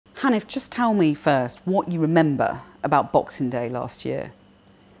Hanif, just tell me first what you remember about Boxing Day last year.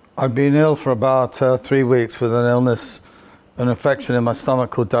 I'd been ill for about 3 weeks with an illness, an infection in my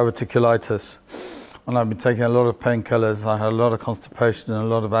stomach called diverticulitis. And I've been taking a lot of painkillers. I had a lot of constipation and a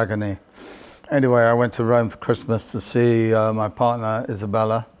lot of agony. Anyway, I went to Rome for Christmas to see my partner,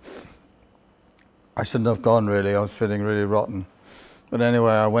 Isabella. I shouldn't have gone, really. I was feeling really rotten. But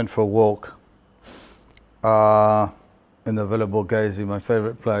anyway, I went for a walk in the Villa Borghese, my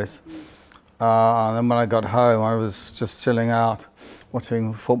favourite place. And then when I got home, I was just chilling out,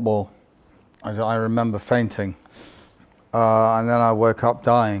 watching football. I remember fainting. And then I woke up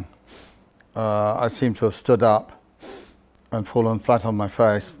dying. I seemed to have stood up and fallen flat on my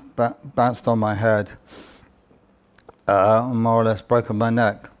face, bounced on my head, and more or less broken my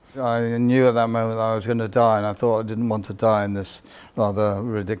neck. I knew at that moment that I was going to die, and I thought I didn't want to die in this rather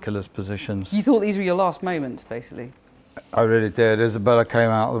ridiculous position. You thought these were your last moments, basically? I really did. Isabella came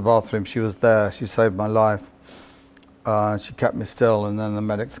out of the bathroom. She was there. She saved my life. She kept me still, and then the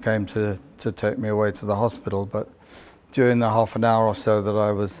medics came to take me away to the hospital. But during the half an hour or so that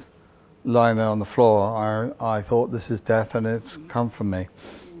I was lying there on the floor, I thought, this is death, and it's come for me.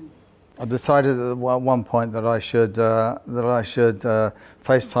 I decided at one point that I should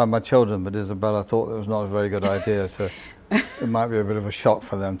FaceTime my children, but Isabella thought that was not a very good idea. So it might be a bit of a shock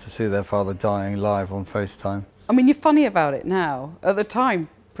for them to see their father dying live on FaceTime. I mean, you're funny about it now. At the time,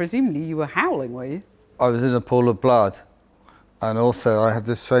 presumably you were howling, were you? I was in a pool of blood. And also I had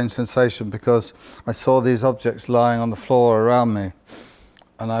this strange sensation because I saw these objects lying on the floor around me.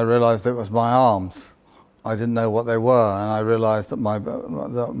 And I realized it was my arms. I didn't know what they were, and I realized that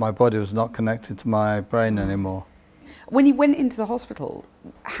my body was not connected to my brain anymore. When you went into the hospital,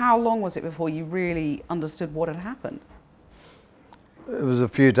 how long was it before you really understood what had happened? It was a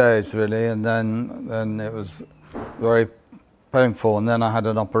few days, really, and then it was very painful, and then I had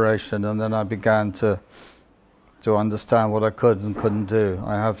an operation, and then I began to understand what I could and couldn't do.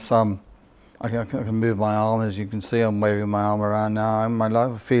 I can move my arm, as you can see. I'm waving my arm around now.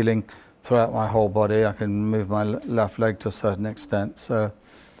 My feeling throughout my whole body. I can move my left leg to a certain extent. So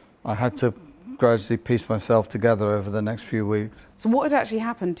I had to gradually piece myself together over the next few weeks. So what had actually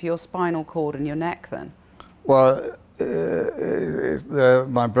happened to your spinal cord and your neck then? Well,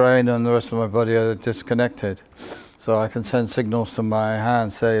 my brain and the rest of my body are disconnected. So I can send signals to my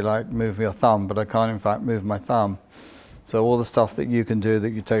hand, say like move your thumb, but I can't in fact move my thumb. So all the stuff that you can do that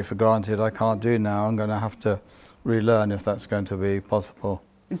you take for granted, I can't do now. I'm going to have to relearn if that's going to be possible.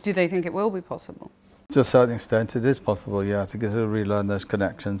 Do they think it will be possible? To a certain extent it is possible, yeah, to get to relearn those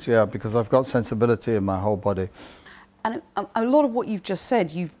connections, yeah, because I've got sensibility in my whole body. And a lot of what you've just said,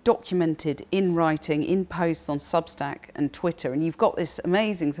 you've documented in writing, in posts on Substack and Twitter, and you've got this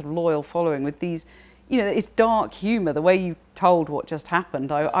amazing sort of loyal following with these, you know, it's dark humour, the way you told what just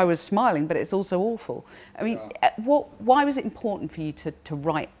happened. I was smiling, but it's also awful. I mean, why was it important for you to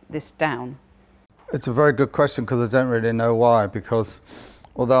write this down? It's a very good question, because I don't really know why, because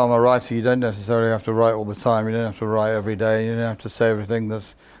although I'm a writer, you don't necessarily have to write all the time. You don't have to write every day. You don't have to say everything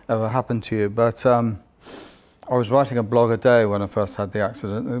that's ever happened to you. But I was writing a blog a day when I first had the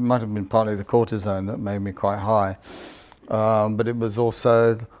accident. It might have been partly the cortisone that made me quite high. But it was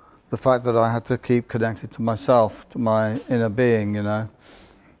also the fact that I had to keep connected to myself, to my inner being, you know.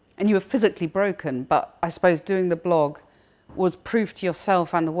 And you were physically broken, but I suppose doing the blog was proof to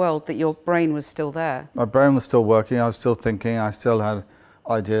yourself and the world that your brain was still there. My brain was still working. I was still thinking. I still had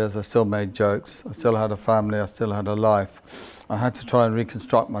ideas, I still made jokes, I still had a family, I still had a life. I had to try and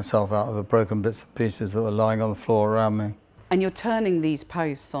reconstruct myself out of the broken bits and pieces that were lying on the floor around me. And you're turning these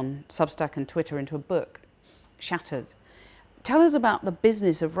posts on Substack and Twitter into a book, Shattered. Tell us about the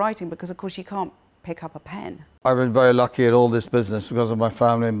business of writing, because of course you can't pick up a pen. I've been very lucky at all this business because of my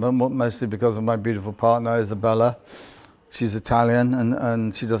family, but mostly because of my beautiful partner, Isabella. She's Italian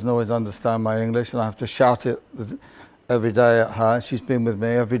and she doesn't always understand my English, and I have to shout it every day at her. She's been with me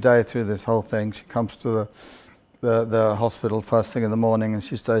every day through this whole thing. She comes to the hospital first thing in the morning, and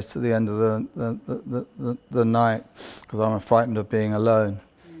she stays to the end of the night because I'm frightened of being alone.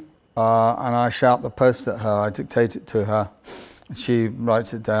 And I shout the post at her. I dictate it to her. She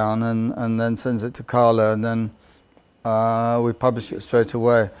writes it down and then sends it to Carla, and then we publish it straight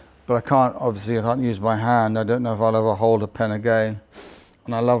away. But obviously I can't use my hand. I don't know if I'll ever hold a pen again.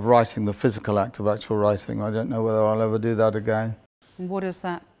 And I love writing, the physical act of actual writing. I don't know whether I'll ever do that again. And what does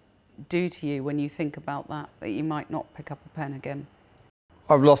that do to you when you think about that you might not pick up a pen again?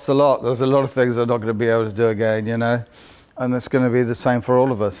 I've lost a lot. There's a lot of things I'm not going to be able to do again, you know. And it's going to be the same for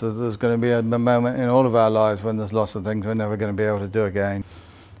all of us. There's going to be a moment in all of our lives when there's lots of things we're never going to be able to do again.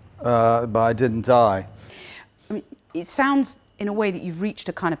 But I didn't die. I mean, it sounds in a way that you've reached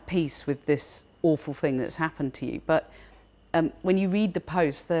a kind of peace with this awful thing that's happened to you. But when you read the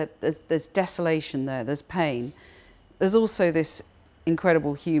post, there's desolation there, there's pain. There's also this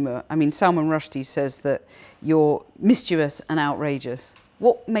incredible humour. I mean, Salman Rushdie says that you're mischievous and outrageous.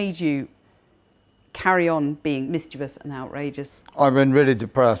 What made you carry on being mischievous and outrageous? I've been really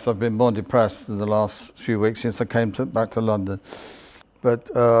depressed. I've been more depressed in the last few weeks since I came back to London.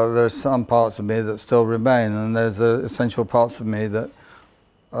 But there's some parts of me that still remain, and there's essential parts of me that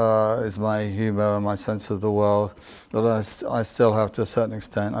is my humour and my sense of the world that I still have to a certain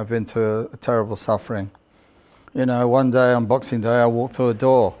extent. I've been through a terrible suffering. You know, one day on Boxing Day I walked through a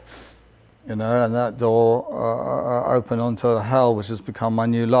door, you know, and that door opened onto hell, which has become my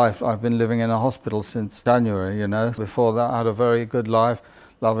new life. I've been living in a hospital since January, you know. Before that I had a very good life,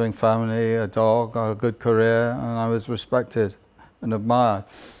 loving family, a dog, a good career, and I was respected and admired.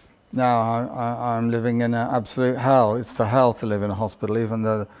 Now I'm living in an absolute hell. It's to hell to live in a hospital, even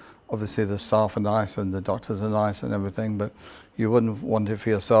though obviously the staff are nice and the doctors are nice and everything, but you wouldn't want it for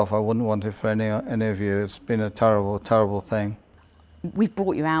yourself. I wouldn't want it for any of you. It's been a terrible, terrible thing. We've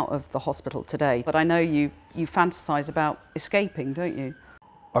brought you out of the hospital today, but I know you fantasise about escaping, don't you?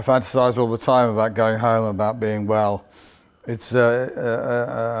 I fantasise all the time about going home, about being well. It's Joan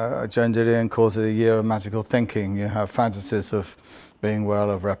Didion calls it a year of magical thinking. You have fantasies of being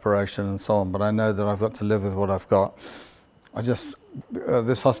well, of reparation and so on, but I know that I've got to live with what I've got.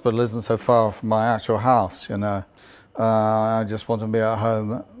 This hospital isn't so far from my actual house, you know. I just want to be at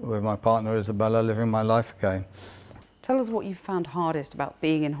home with my partner Isabella, living my life again. Tell us what you found hardest about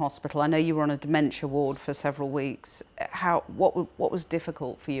being in hospital. I know you were on a dementia ward for several weeks. What was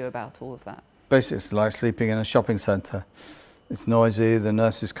difficult for you about all of that? Basically, it's like sleeping in a shopping centre. It's noisy, the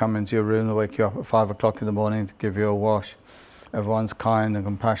nurses come into your room, they wake you up at 5 o'clock in the morning to give you a wash. Everyone's kind and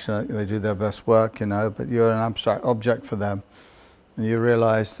compassionate, they do their best work, you know, but you're an abstract object for them. And you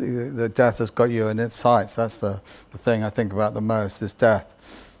realise that death has got you in its sights. That's the thing I think about the most, is death.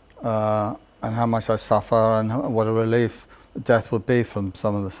 And how much I suffer and what a relief death would be from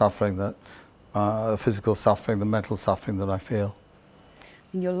some of the suffering, the physical suffering, the mental suffering that I feel.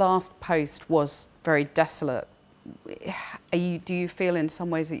 Your last post was very desolate. Do you feel in some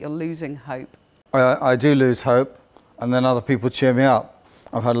ways that you're losing hope? I do lose hope, and then other people cheer me up.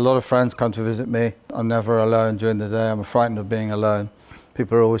 I've had a lot of friends come to visit me. I'm never alone during the day. I'm frightened of being alone.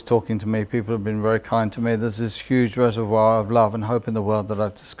 People are always talking to me. People have been very kind to me. There's this huge reservoir of love and hope in the world that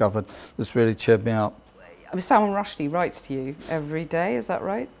I've discovered that's really cheered me up. I mean, Salman Rushdie writes to you every day, is that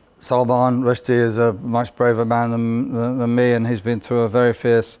right? Salman Rushdie is a much braver man than me, and he's been through a very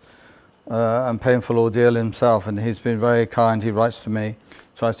fierce and painful ordeal himself, and he's been very kind. He writes to me,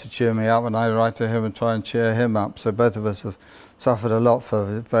 tries to cheer me up, and I write to him and try and cheer him up. So both of us have suffered a lot for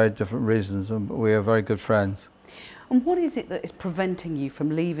very different reasons, and we are very good friends. And what is it that is preventing you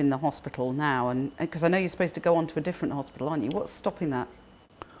from leaving the hospital now? And because I know you're supposed to go on to a different hospital, aren't you? What's stopping that?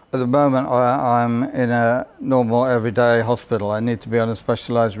 At the moment, I'm in a normal, everyday hospital. I need to be on a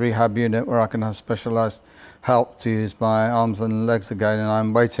specialised rehab unit where I can have specialised help to use my arms and legs again, and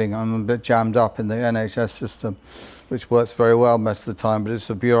I'm waiting. I'm a bit jammed up in the NHS system, which works very well most of the time, but it's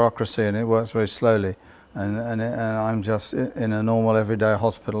a bureaucracy and it works very slowly. And I'm just in a normal, everyday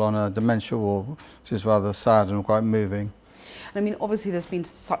hospital on a dementia ward, which is rather sad and quite moving. I mean, obviously there's been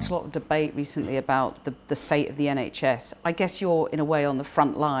such a lot of debate recently about the state of the NHS. I guess you're in a way on the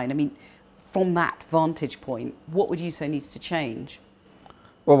front line. I mean, from that vantage point, what would you say needs to change?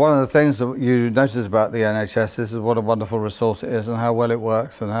 Well, one of the things that you notice about the NHS is what a wonderful resource it is and how well it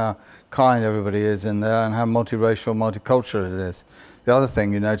works and how kind everybody is in there and how multiracial, multicultural it is. The other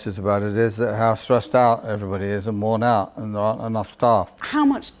thing you notice about it is that how stressed out everybody is and worn out, and there aren't enough staff. How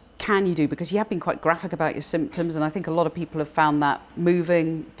much can you do? Because you have been quite graphic about your symptoms, and I think a lot of people have found that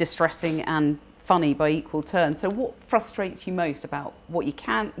moving, distressing and funny by equal turns. So what frustrates you most about what you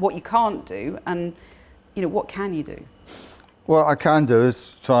can't do, and what can you do? What I can do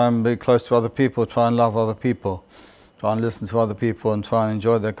is try and be close to other people, try and love other people, try and listen to other people and try and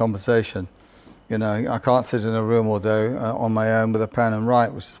enjoy their conversation. You know, I can't sit in a room all day on my own with a pen and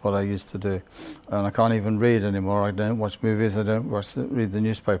write, which is what I used to do. And I can't even read anymore. I don't watch movies, I don't read the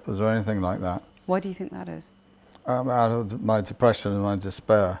newspapers or anything like that. Why do you think that is? Out of my depression and my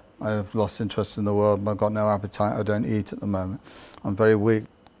despair. I've lost interest in the world, I've got no appetite, I don't eat at the moment. I'm very weak,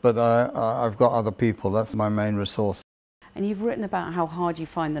 but I've got other people, that's my main resource. And you've written about how hard you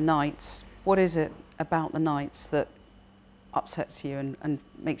find the nights. What is it about the nights that upsets you and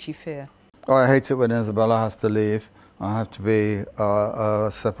makes you fear? Oh, I hate it when Isabella has to leave. I have to be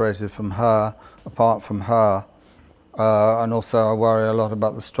separated from her, apart from her. And also I worry a lot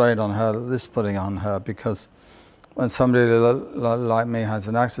about the strain on her that this is putting on her, because when somebody like me has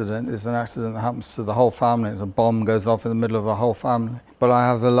an accident, it's an accident that happens to the whole family. It's a bomb goes off in the middle of a whole family. But I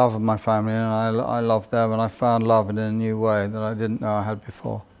have the love of my family, and I love them, and I found love in a new way that I didn't know I had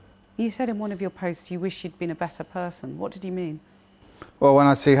before. You said in one of your posts you wish you'd been a better person. What did you mean? Well, when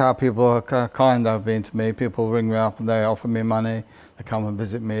I see how people are kind they've been to me, people ring me up and they offer me money, they come and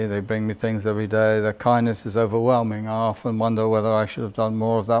visit me, they bring me things every day. Their kindness is overwhelming. I often wonder whether I should have done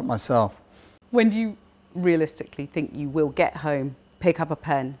more of that myself. When do you realistically think you will get home, pick up a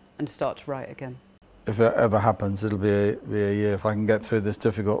pen and start to write again? If it ever happens, it'll be a year. If I can get through this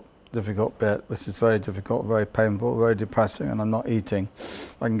difficult bit, which is very difficult, very painful, very depressing, and I'm not eating.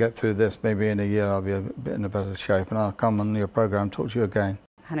 If I can get through this, maybe in a year I'll be a bit in a better shape, and I'll come on your programme, talk to you again.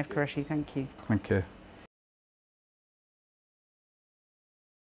 Hanif Kureishi, thank you. Thank you.